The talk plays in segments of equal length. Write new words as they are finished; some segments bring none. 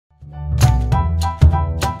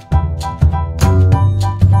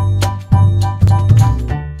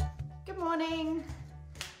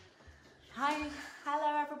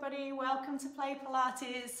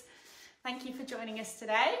Pilates. Thank you for joining us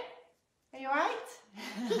today. Are you all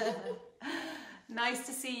right? Nice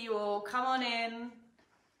to see you all. Come on in.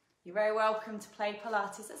 You're very welcome to play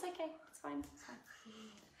Pilates. That's okay, it's fine, it's fine.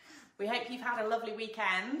 We hope you've had a lovely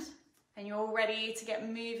weekend and you're all ready to get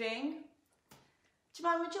moving.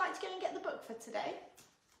 Jemima, would you like to go and get the book for today?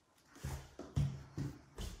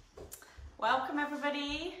 Welcome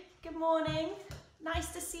everybody. Good morning.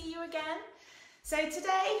 Nice to see you again. So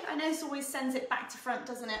today, I know this always sends it back to front,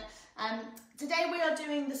 doesn't it? Today we are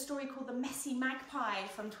doing the story called The Messy Magpie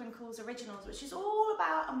from Twinkle's Originals, which is all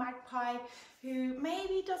about a magpie who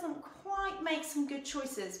maybe doesn't quite make some good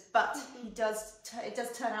choices, but it does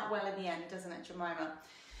turn out well in the end, doesn't it, Jemima?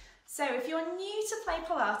 So if you're new to play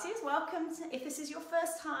Pilates, welcome. If this is your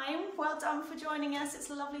first time, well done for joining us. It's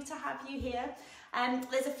lovely to have you here.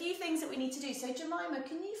 There's a few things that we need to do. So Jemima,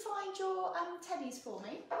 can you find your teddies for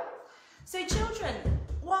me? So children,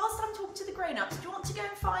 whilst I'm talking to the grown-ups, do you want to go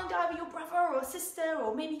and find either your brother or sister,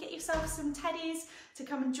 or maybe get yourself some teddies to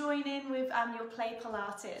come and join in with your play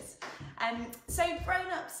Pilates? So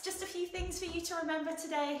grown-ups, just a few things for you to remember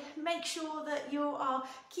today. Make sure that you are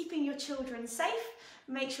keeping your children safe.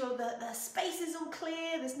 Make sure that the space is all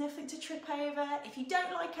clear, there's nothing to trip over. If you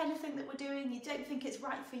don't like anything that we're doing, you don't think it's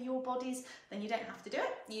right for your bodies, then you don't have to do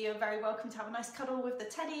it. You're very welcome to have a nice cuddle with the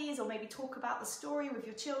teddies, or maybe talk about the story with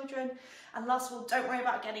your children. And last of all, don't worry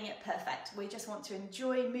about getting it perfect. We just want to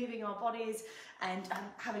enjoy moving our bodies and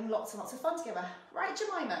having lots and lots of fun together. Right,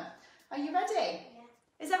 Jemima, are you ready?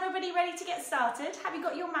 Yeah. Is everybody ready to get started? Have you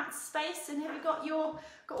got your mat space, and have you got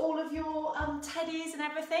all of your teddies and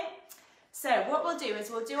everything? So what we'll do is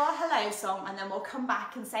we'll do our hello song, and then we'll come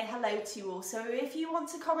back and say hello to you all. So if you want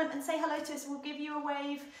to comment and say hello to us, we'll give you a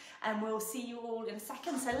wave, and we'll see you all in a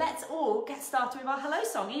second. So let's all get started with our hello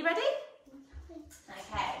song. Are you ready?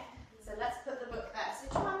 Okay, so let's put the book there. So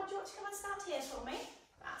Jemima, do you want to come and stand here for me?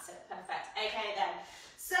 That's it, perfect. Okay then.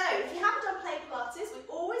 So if you haven't done play Pilates, we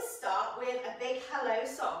always start with a big hello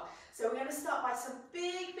song. So we're going to start by some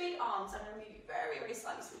big, big arms. I'm going to move you very, very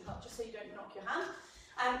slightly, sweetheart, just so you don't knock your hand.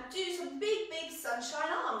 Do some big, big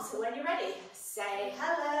sunshine arms. So when you're ready, say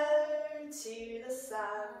hello to the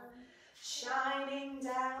sun, shining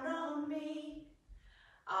down on me.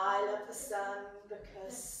 I love the sun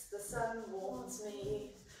because the sun warms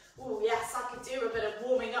me. Oh yes, I could do a bit of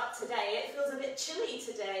warming up today. It feels a bit chilly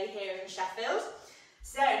today here in Sheffield.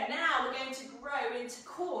 So now we're going to grow into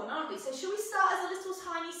corn, aren't we? So should we start as a little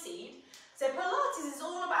tiny seed? So Pilates is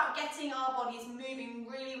all about getting our bodies moving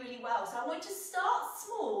really, really well. So I want you to start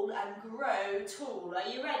small and grow tall. Are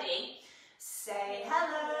you ready? Say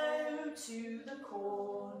hello to the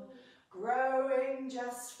corn, growing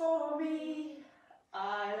just for me.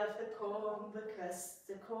 I love the corn because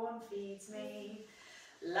the corn feeds me.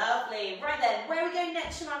 Lovely. Right then, where are we going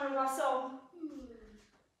next, Jemima, with our song?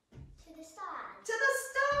 To the stars. To the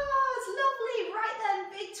stars, lovely. Right then,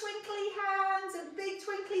 big twinkly hands and big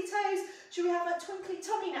twinkly toes. Should we have a twinkly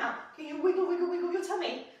tummy now? Can you wiggle, wiggle, wiggle your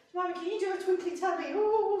tummy? Jemima, can you do a twinkly tummy?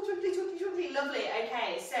 Oh, twinkly, twinkly, twinkly, lovely.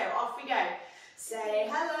 Okay, so off we go. Say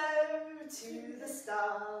hello to the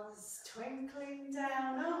stars, twinkling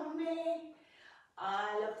down on me.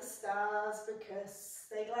 I love the stars because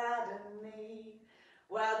they gladden me.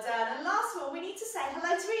 Well done. And last of all, we need to say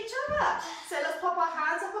hello to each other. So let's pop our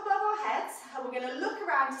hands up above our heads, and we're going to look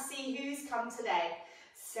around to see who's come today.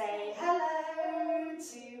 Say hello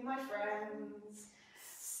to my friends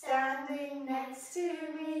standing next to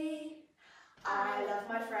me. I love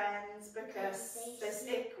my friends because they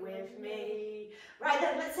stick with me. Right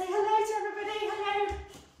then, let's say hello to everybody. Hello.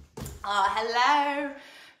 Oh, hello.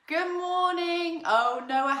 Good morning. Oh,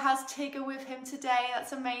 Noah has Tigger with him today.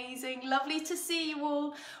 That's amazing. Lovely to see you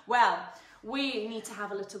all. Well, we need to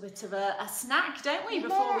have a little bit of a snack, don't we,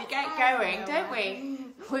 before we get going, don't we?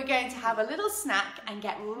 We're going to have a little snack and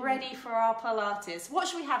get ready for our Pilates. What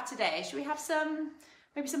should we have today? Should we have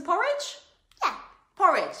maybe some porridge? Yeah.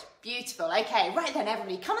 Porridge. Beautiful. Okay, right then,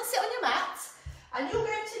 everybody, come and sit on your mat. And you're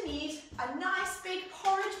going to need a nice big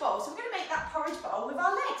porridge bowl. So we're going to make that porridge bowl with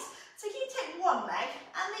our legs. So you take one leg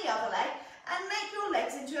and the other leg and make your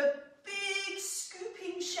legs into a big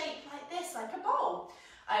scooping shape like this, like a bowl.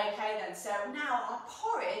 Okay then, so now our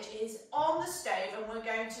porridge is on the stove and we're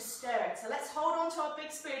going to stir it. So let's hold on to our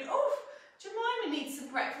big spoon. Oh, Jemima needs some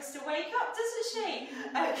breakfast to wake up, doesn't she?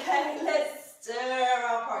 Okay, let's stir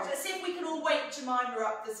our porridge. Let's see if we can all wake Jemima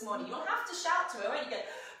up this morning. You'll have to shout to her, won't you? Go,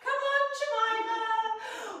 come on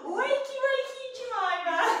Jemima, wakey, wakey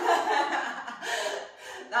Jemima.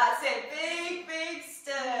 That's it, big, big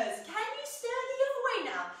stirs. Can you stir the other way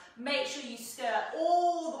now? Make sure you stir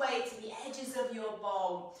all the way to the edges of your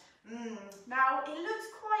bowl. Now, it looks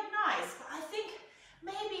quite nice, but I think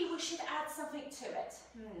add something to it.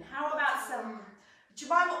 How about some,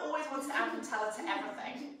 Jemima always wants to add Nutella to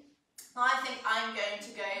everything. I think I'm going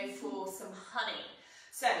to go for some honey.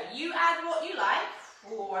 So you add what you like.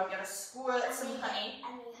 Oh, I'm going to squirt some honey.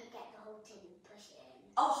 And you can get the whole tin and push it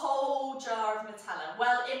in. A whole jar of Nutella.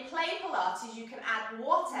 Well, in Play Pilates, you can add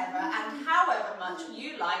whatever and however much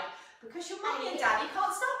you like, because your mummy and daddy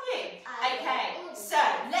can't stop you. Okay, so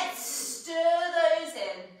let's stir those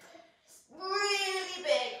in. Really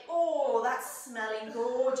big. Oh, that's smelling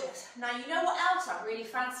gorgeous. Now, you know what else I really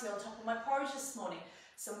fancy on top of my porridge this morning?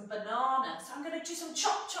 Some banana. So I'm going to do some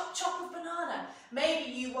chop of banana.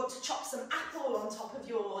 Maybe you want to chop some apple on top of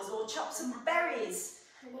yours, or chop some berries,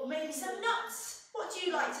 or maybe some nuts. What do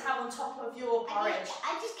you like to have on top of your porridge?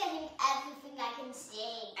 I'm just getting everything I can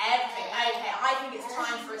see. Everything. Okay, I think it's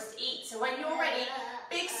time for us to eat. So when you're ready,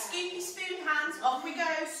 big scoopy spoon hands, off we go.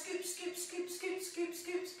 Scoop, scoop, scoop, scoop, scoop,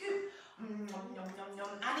 scoop, scoop. Nom, nom, nom,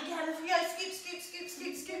 nom. And again, off we go. Scoop, scoop, scoop,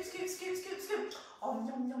 scoop, scoop, scoop, scoop, scoop, scoop. Oh,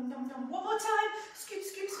 nom, nom, nom, nom. One more time. Scoop,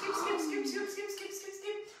 scoop, scoop, scoop, scoop, scoop, scoop, scoop, scoop,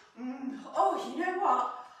 scoop. Oh, you know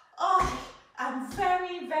what? Oh, I'm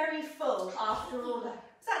very, very full after all that.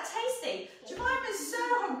 Is that tasty? Jemima's so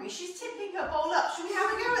hungry. She's tipping her bowl up. Should we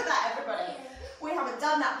have a go at that, everybody? We haven't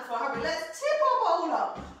done that before, have we? Let's tip our bowl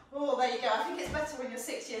up. Oh, there you go. I think it's better when you're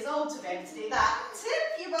 6 years old to be able to do that.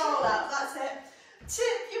 Tip your bowl up. That's it.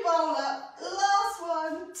 Tip your bowl up. Last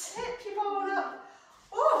one. Tip your bowl up.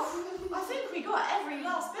 Oh, I think we got every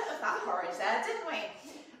last bit of that porridge there, didn't we?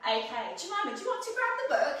 Okay, Jemima, do you want to grab the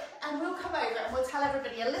book and we'll come over and we'll tell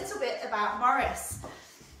everybody a little bit about Morris.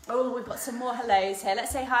 Oh, we've got some more hellos here.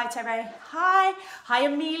 Let's say hi, Terry. Hi. Hi,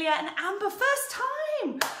 Amelia and Amber. First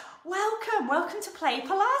time. Welcome. Welcome to Play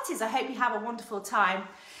Pilates. I hope you have a wonderful time.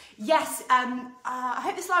 Yes, I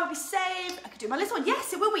hope this live will be saved. I could do my little one.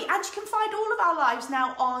 Yes, it will be. And you can find all of our lives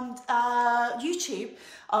now on YouTube,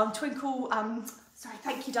 on Twinkle, sorry,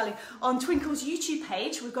 thank you, darling. On Twinkle's YouTube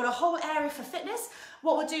page, we've got a whole area for fitness.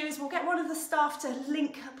 What we'll do is we'll get one of the staff to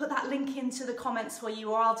put that link into the comments for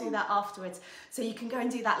you, or I'll do that afterwards. So you can go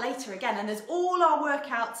and do that later again. And there's all our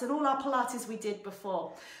workouts and all our Pilates we did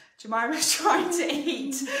before. Jemima's trying to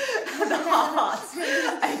eat the heart.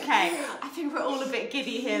 Okay, I think we're all a bit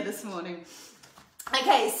giddy here this morning.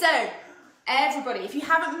 Okay, so everybody, if you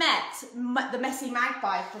haven't met the Messy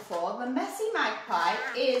Magpie before, the Messy Magpie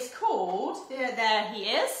is called, there he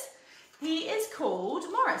is. He is called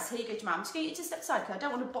Morris. Here you go, Jemima. I'm just going to get you to step aside because I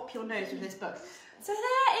don't want to bop your nose with this book. So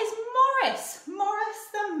there is Morris. Morris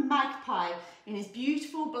the Magpie in his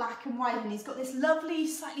beautiful black and white, and he's got this lovely,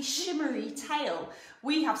 slightly shimmery tail.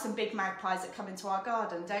 We have some big magpies that come into our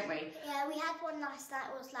garden, don't we? Yeah, we had one last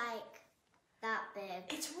that was like that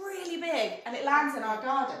big. It's really big, and it lands in our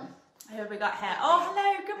garden. Who have we got here? Oh,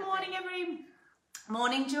 hello. Good morning, everybody.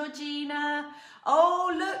 Morning, Georgina.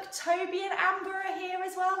 Oh, look, Toby and Amber are here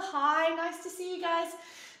as well. Hi, nice to see you guys.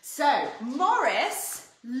 So, Morris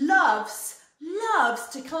loves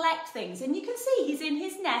to collect things. And you can see he's in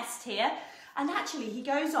his nest here. And actually, he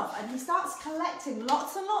goes off and he starts collecting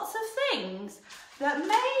lots and lots of things that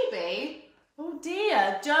maybe, oh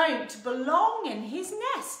dear, don't belong in his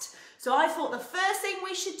nest. So I thought the first thing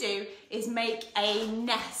we should do is make a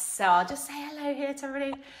nest. So I'll just say hello here to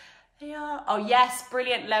everybody. They are. Oh yes,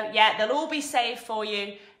 brilliant. Yeah, they'll all be saved for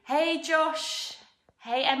you. Hey Josh.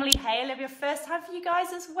 Hey Emily. Hey Olivia. First time for you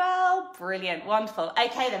guys as well. Brilliant. Wonderful.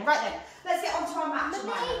 Okay then. Right then. Let's get onto our mat.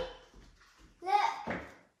 Look.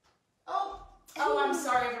 Oh, I'm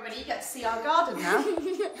sorry everybody. You get to see our garden now.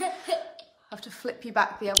 I have to flip you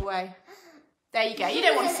back the other way. There you go. You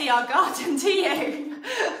don't want to see our garden, do you?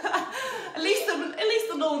 at least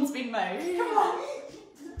the lawn's been mowed. Come on.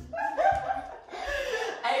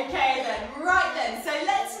 Okay then, right then, so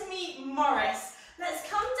let's meet Morris. Let's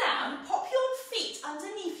come down, pop your feet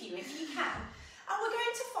underneath you if you can. And we're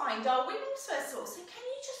going to find our wings first of all. So can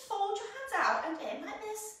you just fold your hands out and in like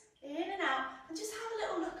this, in and out, and just have a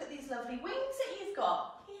little look at these lovely wings that you've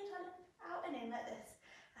got. Here, darling, out and in like this,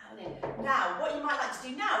 out and in. Now, what you might like to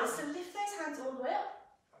do now is to lift those hands all the way up.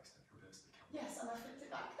 Yes, and I flipped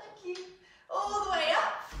it back, thank you. All the way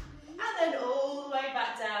up, and then all the way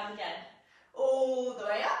back down again. All the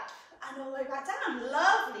way up and all the way back down.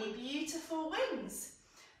 Lovely, beautiful wings.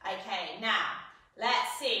 Okay, now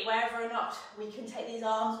let's see whether or not we can take these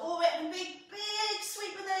arms all the way up and big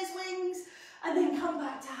sweep with those wings and then come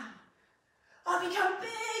back down. Up we go,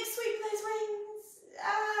 big sweep with those wings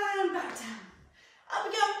and back down. Up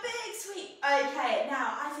we go, big sweep. Okay,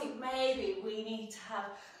 now I think maybe we need to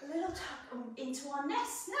have a little tuck into our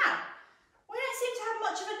nest. Now, we don't seem to have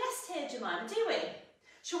much of a nest here, Jemima, do we?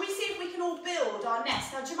 Shall we see if we can all build our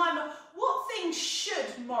nest? Now, Jemima, what things should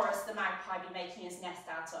Morris the Magpie be making his nest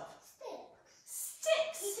out of? Sticks.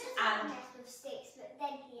 sticks. He does and have a nest with sticks, but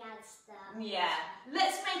then he adds stuff. yeah,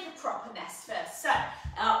 let's make a proper nest first. So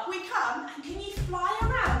up we come, and can you fly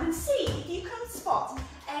around and see if you can spot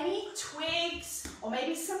any twigs or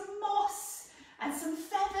maybe some moss and some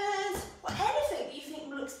feathers or anything that you think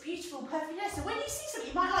looks beautiful, perfect nest. So when you see something,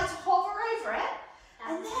 you might like to hover over it,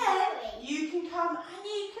 and then you can come and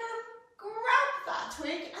you can grab that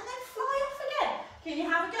twig and then fly off again. Can you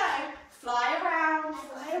have a go? Fly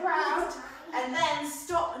around, and then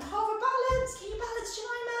stop and hover, balance. Can you balance,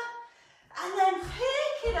 Jemima? And then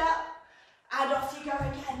pick it up, and off you go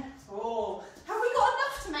again. Oh, have we got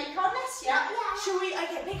enough to make our nest yet? Yeah. Shall we?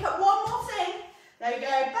 Okay, pick up one more thing. There we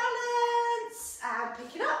go, balance, and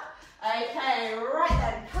pick it up. Okay, right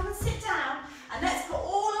then, come and sit down, and let's put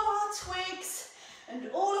all of our twigs and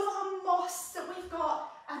all of our moss that we've got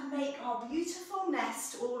and make our beautiful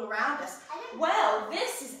nest all around us. Well,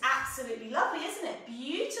 this is absolutely lovely, isn't it?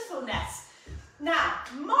 Beautiful nest. Now,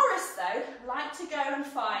 Morris, though, liked to go and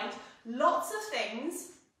find lots of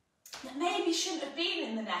things that maybe shouldn't have been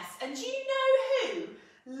in the nest. And do you know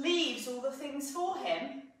who leaves all the things for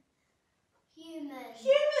him? Humans.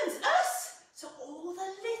 Humans, us. So all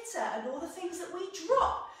the litter and all the things that we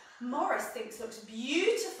drop, Morris thinks looks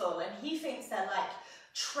beautiful, and he thinks they're like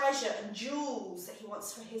treasure and jewels that he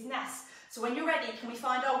wants for his nest. So when you're ready, can we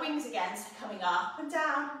find our wings again? So coming up and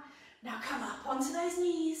down. Now come up onto those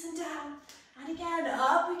knees and down. And again,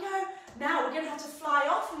 up we go. Now we're going to have to fly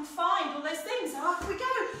off and find all those things. So off we go.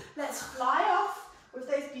 Let's fly off with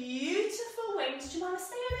those beautiful wings. Do you mind to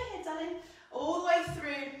stay over here, darling? All the way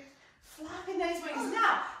through, flapping those wings.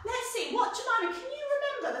 Now, let's see. What, Jemima, can you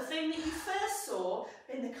remember the thing that you first saw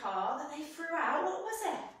in the car that they threw out? What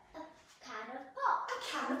was it? Can of pop. A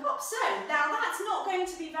can of pop. So, now that's not going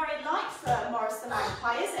to be very light for Morris the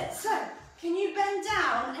Magpie, is it? So, can you bend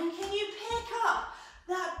down and can you pick up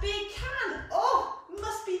that big can? Oh,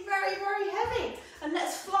 must be very, very heavy. And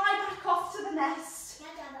let's fly back off to the nest.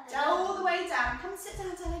 Down all the way down. Come and sit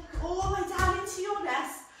down, darling. All the way down into your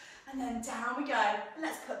nest. And then down we go. And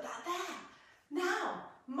let's put that there. Now,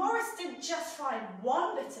 Morris didn't just find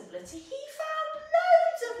one bit of litter. He found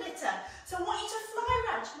loads of litter. So I want you to fly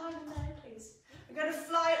around. Do you mind there, please? We're going to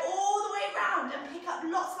fly all the way around and pick up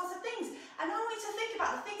lots of things. And I want you to think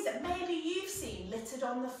about the things that maybe you've seen littered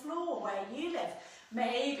on the floor where you live.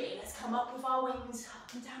 Maybe let's come up with our wings up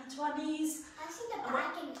and down to our knees. I've seen a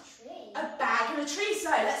bag in a tree. A bag in a tree. So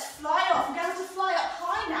let's fly off. We're going to fly up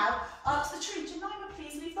high now, up to the tree. Jemima,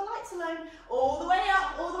 please leave the lights alone. All the way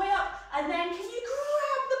up, all the way up. And then can you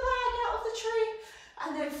grab the bag out of the tree?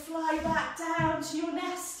 And then fly back down to your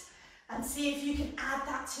nest and see if you can add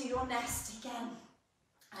that to your nest again.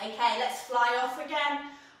 Okay, let's fly off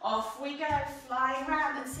again. Off we go, flying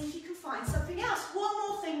around, and see if you can find something else. One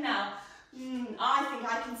more thing now. I think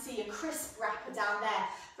I can see a crisp wrapper down there.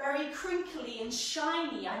 Very crinkly and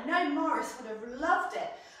shiny. I know Morris would have loved it.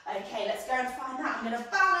 Okay, let's go and find that. I'm going to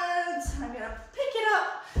balance, and I'm going to pick it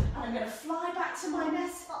up, and I'm going to fly back to my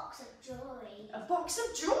nest. A box of jewellery. A box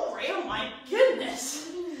of jewellery? Oh my goodness.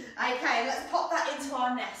 Okay, let's pop that into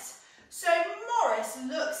our nest. So Morris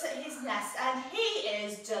looks at his nest and he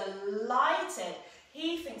is delighted.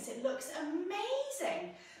 He thinks it looks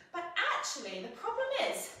amazing. But actually the problem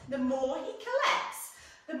is, the more he collects,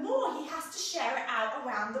 the more he has to share it out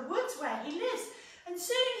around the woods where he lives. And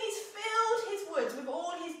soon he's filled his woods with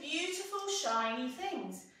all his beautiful shiny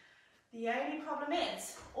things. The only problem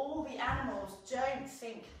is, all the animals don't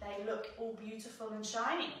think they look all beautiful and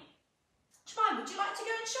shiny. Jemima, would you like to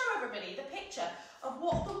go and show everybody the picture of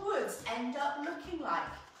what the woods end up looking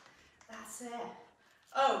like? That's it.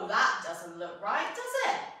 Oh, that doesn't look right,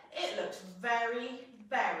 does it? It looks very,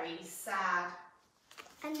 very sad.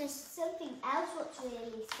 And there's something else that's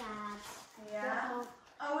really sad. Yeah.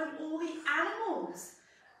 Oh, and all the animals.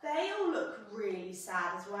 They all look really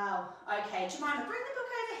sad as well. Okay, Jemima, bring the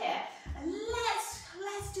book over here and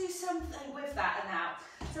let's do something with that now.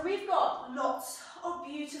 So we've got lots of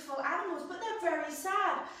beautiful animals, but they're very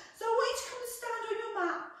sad. So I want you to come and stand on your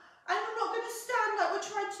mat. And we're not going to stand like we're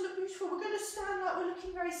trying to look beautiful. We're going to stand like we're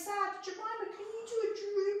looking very sad. Jemima, can you do a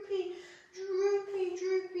droopy, droopy,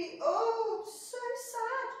 droopy? Oh, so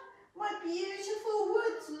sad. My beautiful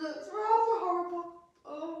woods looks rather horrible.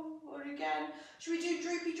 Oh, or again. Should we do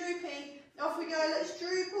droopy, droopy? Off we go. Let's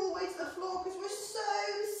droop all the way to the floor because we're so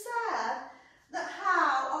sad that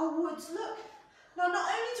how our woods look. Now, not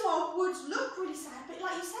only do our woods look really sad, but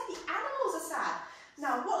like you said, the animals are sad.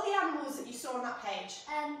 Now, what are the animals that you saw on that page?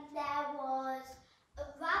 There was a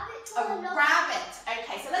rabbit. A rabbit.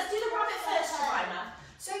 Okay, so let's do the rabbit first, Jemima.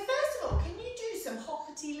 So first of all, can you do some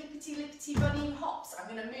hoppity, lippity, lippity, bunny hops? I'm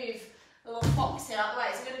going to move the little fox here out of the way.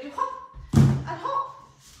 So I'm going to do hop and hop,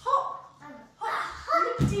 hop,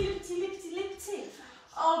 hop, lippity, lippity, lippity, lippity.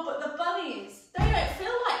 Oh, but the bunnies, they don't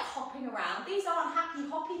feel like hopping around. These aren't happy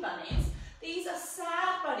hoppy bunnies. These are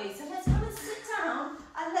sad bunnies. So let's come and sit down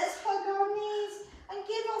and let's hug our knees and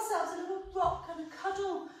give ourselves a little rock and a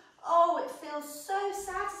cuddle. Oh, it feels so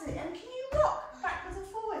sad, doesn't it? And can you rock backwards and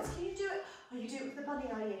forwards? Can you do it? Oh, you do it with the bunny,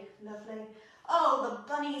 are you? Lovely. Oh, the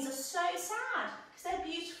bunnies are so sad because their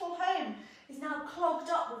beautiful home is now clogged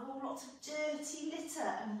up with all lots of dirty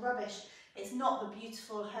litter and rubbish. It's not the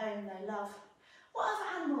beautiful home they love. What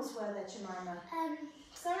other animals were there, Jemima?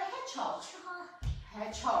 Is there a hedgehog?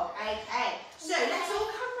 Hedgehog, okay. So let's all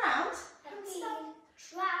come round.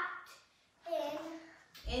 Trapped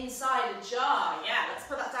inside a jar. Yeah, let's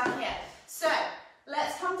put that down here. So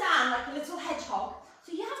let's come down like a little hedgehog.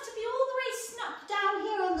 So you have to be all the way snuck down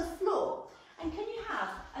here on the floor. And can you have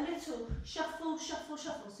a little shuffle, shuffle,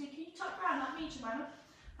 shuffle? So can you tuck around like me, Jemima?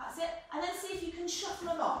 That's it. And then see if you can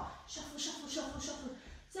shuffle along. Shuffle, shuffle, shuffle, shuffle.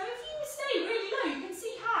 So if you stay really low, you can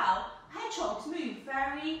see how hedgehogs move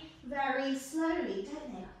very, very slowly,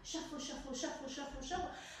 don't they? Shuffle, shuffle, shuffle, shuffle, shuffle.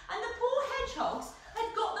 And the poor hedgehogs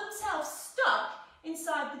had got themselves stuck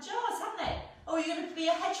inside the jars, haven't they? Oh, you're going to be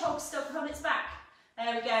a hedgehog stuck on its back.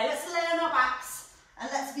 There we go. Let's lay on our backs and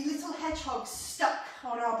let's be little hedgehogs stuck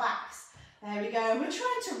on our backs. There we go. We're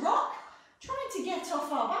trying to rock, trying to get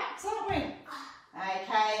off our backs, aren't we?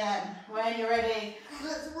 Okay then, when you're ready,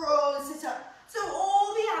 let's roll and sit up. So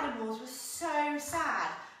all the animals were so sad.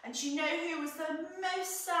 And do you know who was the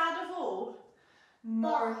most sad of all?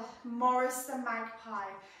 Morris the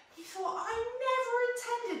magpie. He thought, I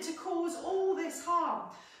never intended to cause all this harm.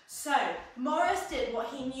 So Morris did what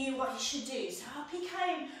he knew what he should do. So up he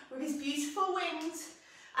came with his beautiful wings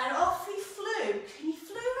and off he flew. He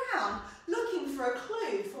flew around looking for a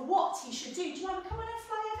clue for what he should do. Do you want to come on and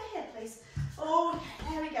fly over here, please? Oh,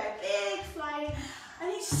 there we go, big flying.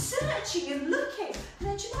 And he's searching and looking. And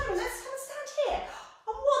then Jemima, let's come and stand here.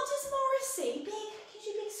 And what does Morris see?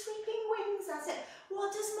 Big sweeping wings, that's it.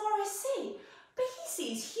 What does Morris see? But he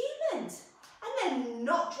sees humans. And they're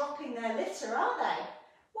not dropping their litter, are they?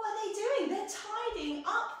 What are they doing? They're tidying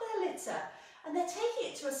up their litter. And they're taking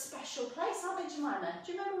it to a special place, aren't they, Jemima?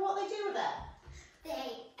 Do you remember what they do with it?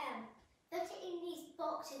 They put it in these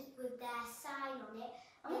boxes with their sign on it.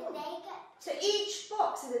 And they get... So each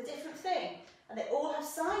box is a different thing. And they all have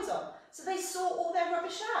signs on. So they sort all their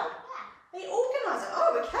rubbish out. Yeah. They organise it.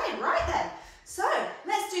 Oh, okay, right then. So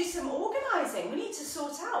let's do some organising. We need to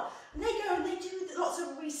sort out. And they go and they do lots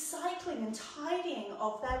of recycling and tidying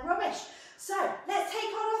of their rubbish. So let's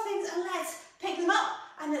take on our things and let's pick them up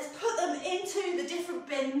and let's put them into the different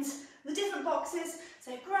bins, the different boxes.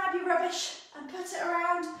 So grab your rubbish and put it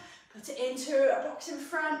around. Put it into a box in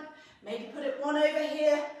front. Maybe put it one over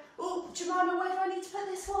here. Oh, Jemima, where do I need to put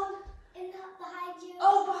this one? In that behind you.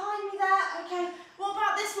 Oh, behind me there. Okay. What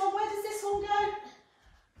about this one? Where does this one go?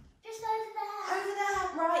 Just over there. Over there.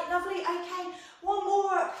 Right, lovely. Okay. One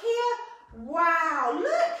more up here. Wow,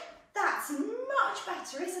 look. That's much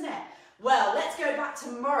better, isn't it? Well, let's go back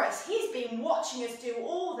to Morris. He's been watching us do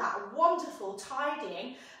all that wonderful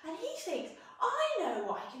tidying and he thinks, I know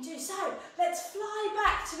what I can do. So let's fly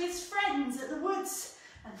back to his friends at the woods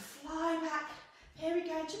and fly back. Here we go.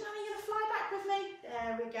 Jemima, you going to fly back with me?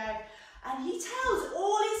 There we go. And he tells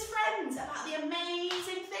all his friends about the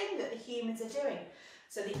amazing thing that the humans are doing.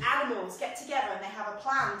 So the animals get together and they have a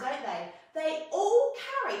plan, don't they? They all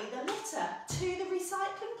carry the litter to the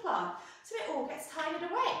recycling plant. So it all gets tidied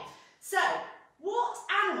away. So what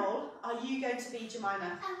animal are you going to be, Jemima?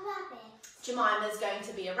 A rabbit. Jemima's going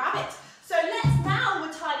to be a rabbit. So let's, now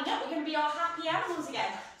we're tidying up, we're going to be our happy animals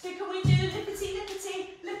again. So can we do lippity, lippity,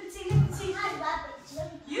 lippity, lippity? Hi, rabbit.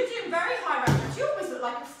 You're doing very high, rabbit. You always look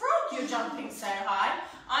like a frog, you're jumping so high.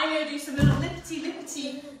 I'm going to do some little lippity,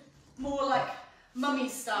 lippity, more like mummy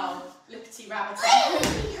style lippity rabbit.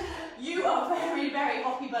 You are very, very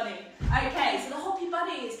hoppy bunny. Okay, so the hoppy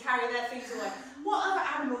bunnies carry their things away. What other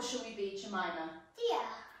animal shall we be, Jemima? Deer.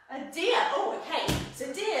 A deer. Oh, okay.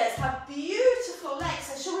 So deers have beautiful legs.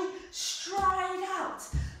 So shall we stride out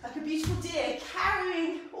like a beautiful deer,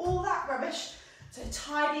 carrying all that rubbish to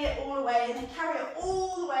tidy it all away, and then carry it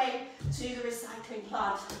all the way to the recycling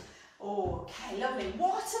plant. Oh, okay, lovely.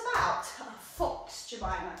 What about a fox,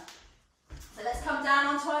 Jemima? So let's come down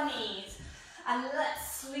onto our knees and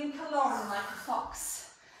let's slink along like a fox.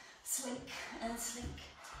 Slink and slink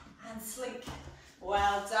and slink.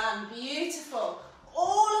 Well done, beautiful.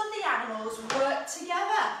 All of the animals work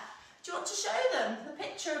together. Do you want to show them the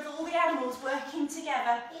picture of all the animals working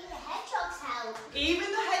together? Even the hedgehogs help.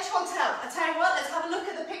 Even the hedgehogs help. I tell you what, let's have a look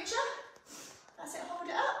at the picture. That's it, hold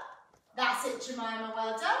it up. That's it, Jemima,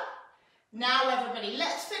 well done. Now everybody,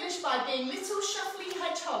 let's finish by being little shuffly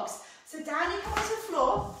hedgehogs. So down you come onto the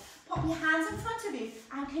floor, pop your hands in front of you,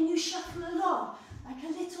 and can you shuffle along like a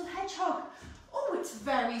little hedgehog? Oh, it's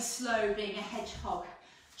very slow being a hedgehog.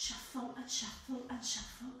 Shuffle and shuffle and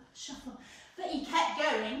shuffle and shuffle. But he kept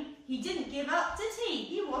going. He didn't give up, did he?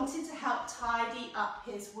 He wanted to help tidy up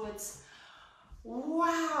his woods.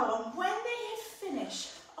 Wow, and when they had finished,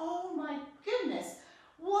 oh my goodness,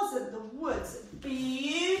 wasn't the woods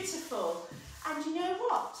beautiful? And you know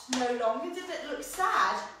what? No longer did it look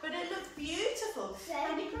sad, but it looked beautiful.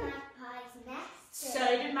 So did Magpie's nest. So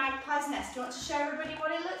did Magpie's nest. Do you want to show everybody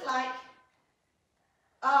what it looked like?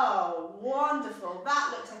 Oh, wonderful.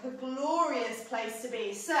 That looks like a glorious place to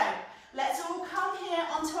be. So, let's all come here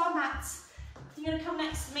onto our mats. You're going to come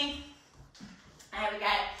next to me. There we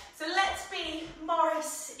go. So let's be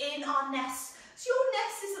Morris in our nest. So your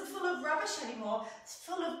nest isn't full of rubbish anymore. It's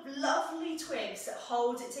full of lovely twigs that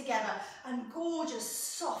hold it together and gorgeous,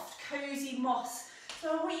 soft, cosy moss.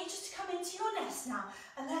 So I want you just to come into your nest now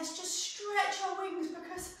and let's just stretch our wings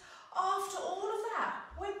because after all of that,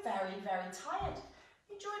 we're very, very tired.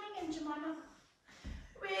 You joining in, Jemima?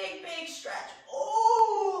 Big, big stretch.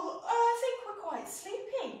 Oh, I think we're quite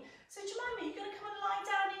sleepy. So Jemima, you're going to come and lie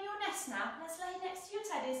down in your nest now. Let's lay next to your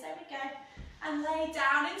teddies. There we go. And lay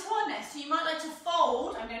down into our nest. So you might like to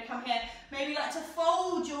fold. I'm going to come here. Maybe like to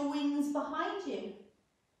fold your wings behind you.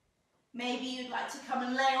 Maybe you'd like to come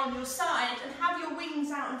and lay on your side and have your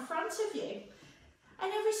wings out in front of you.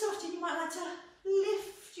 And every so often you might like to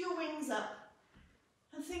lift your wings up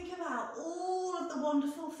and think about all of the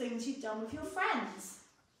wonderful things you've done with your friends.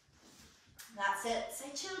 That's it. So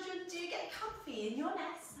children, do get comfy in your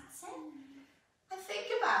nest. That's it. And think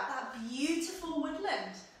about that beautiful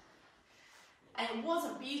woodland. And it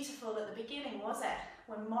wasn't beautiful at the beginning, was it?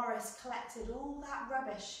 When Morris collected all that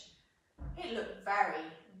rubbish. It looked very,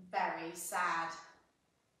 very sad.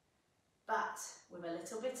 But with a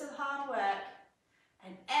little bit of hard work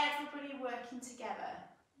and everybody working together,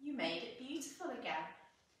 you made it beautiful again.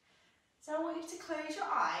 So I want you to close your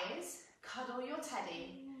eyes, cuddle your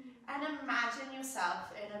teddy, and imagine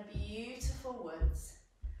yourself in a beautiful woods.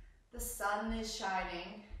 The sun is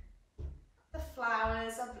shining, the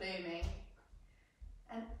flowers are blooming,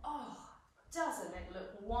 and oh, doesn't it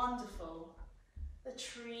look wonderful? The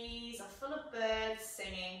trees are full of birds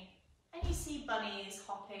singing, and you see bunnies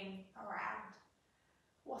hopping around.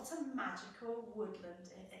 What a magical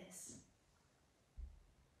woodland it is.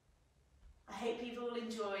 I hope you've all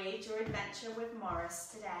enjoyed your adventure with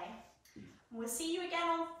Morris today. We'll see you again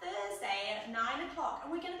on Thursday at 9 o'clock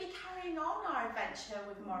and we're going to be carrying on our adventure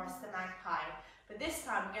with Morris the Magpie. But this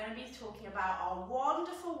time we're going to be talking about our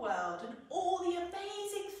wonderful world and all the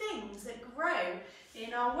amazing things that grow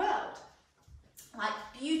in our world. Like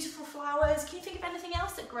beautiful flowers. Can you think of anything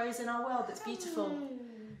else that grows in our world that's beautiful?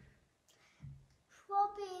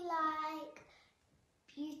 Probably like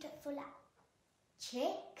beautiful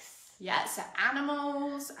chicks. Yeah, so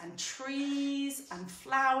animals and trees and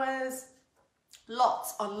flowers.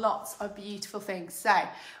 Lots and lots of beautiful things. So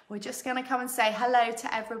we're just going to come and say hello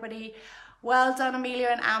to everybody. Well done, Amelia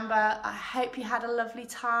and Amber. I hope you had a lovely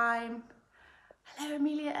time. Hello,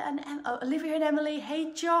 Amelia and Olivia and Emily.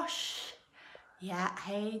 Hey, Josh. Yeah,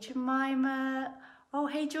 hey, Jemima. Oh,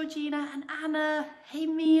 hey, Georgina and Anna. Hey,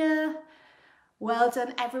 Mia. Well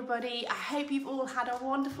done, everybody. I hope you've all had a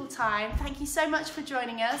wonderful time. Thank you so much for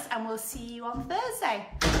joining us, and we'll see you on Thursday.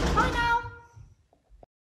 Bye now.